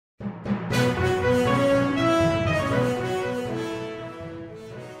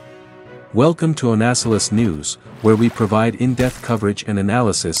Welcome to Onasilus News, where we provide in-depth coverage and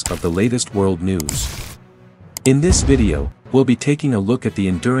analysis of the latest world news. In this video, we'll be taking a look at the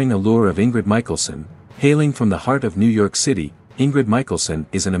enduring allure of Ingrid Michaelson. Hailing from the heart of New York City, Ingrid Michaelson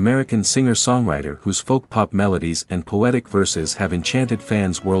is an American singer-songwriter whose folk-pop melodies and poetic verses have enchanted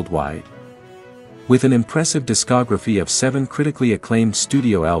fans worldwide. With an impressive discography of 7 critically acclaimed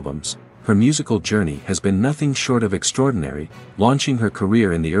studio albums, her musical journey has been nothing short of extraordinary. Launching her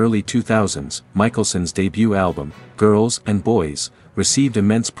career in the early 2000s, Michaelson's debut album, Girls and Boys, received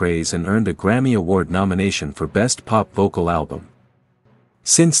immense praise and earned a Grammy Award nomination for Best Pop Vocal Album.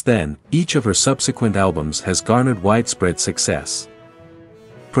 Since then, each of her subsequent albums has garnered widespread success,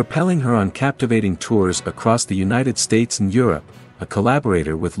 propelling her on captivating tours across the United States and Europe. A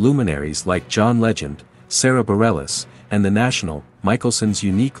collaborator with luminaries like John Legend, Sarah Bareilles, and The National, Michaelson's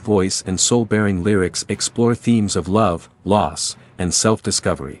unique voice and soul-bearing lyrics explore themes of love, loss, and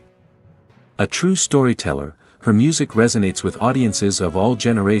self-discovery. A true storyteller, her music resonates with audiences of all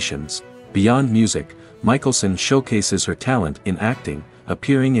generations. Beyond music, Michaelson showcases her talent in acting,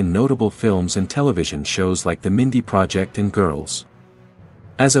 appearing in notable films and television shows like The Mindy Project and Girls.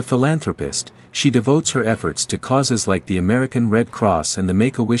 As a philanthropist, she devotes her efforts to causes like the American Red Cross and the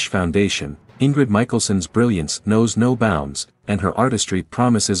Make-A-Wish Foundation. Ingrid Michaelson's brilliance knows no bounds, and her artistry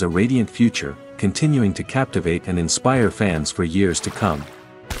promises a radiant future, continuing to captivate and inspire fans for years to come.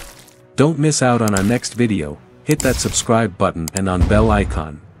 Don't miss out on our next video. Hit that subscribe button and on bell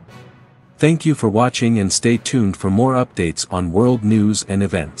icon. Thank you for watching and stay tuned for more updates on world news and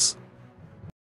events.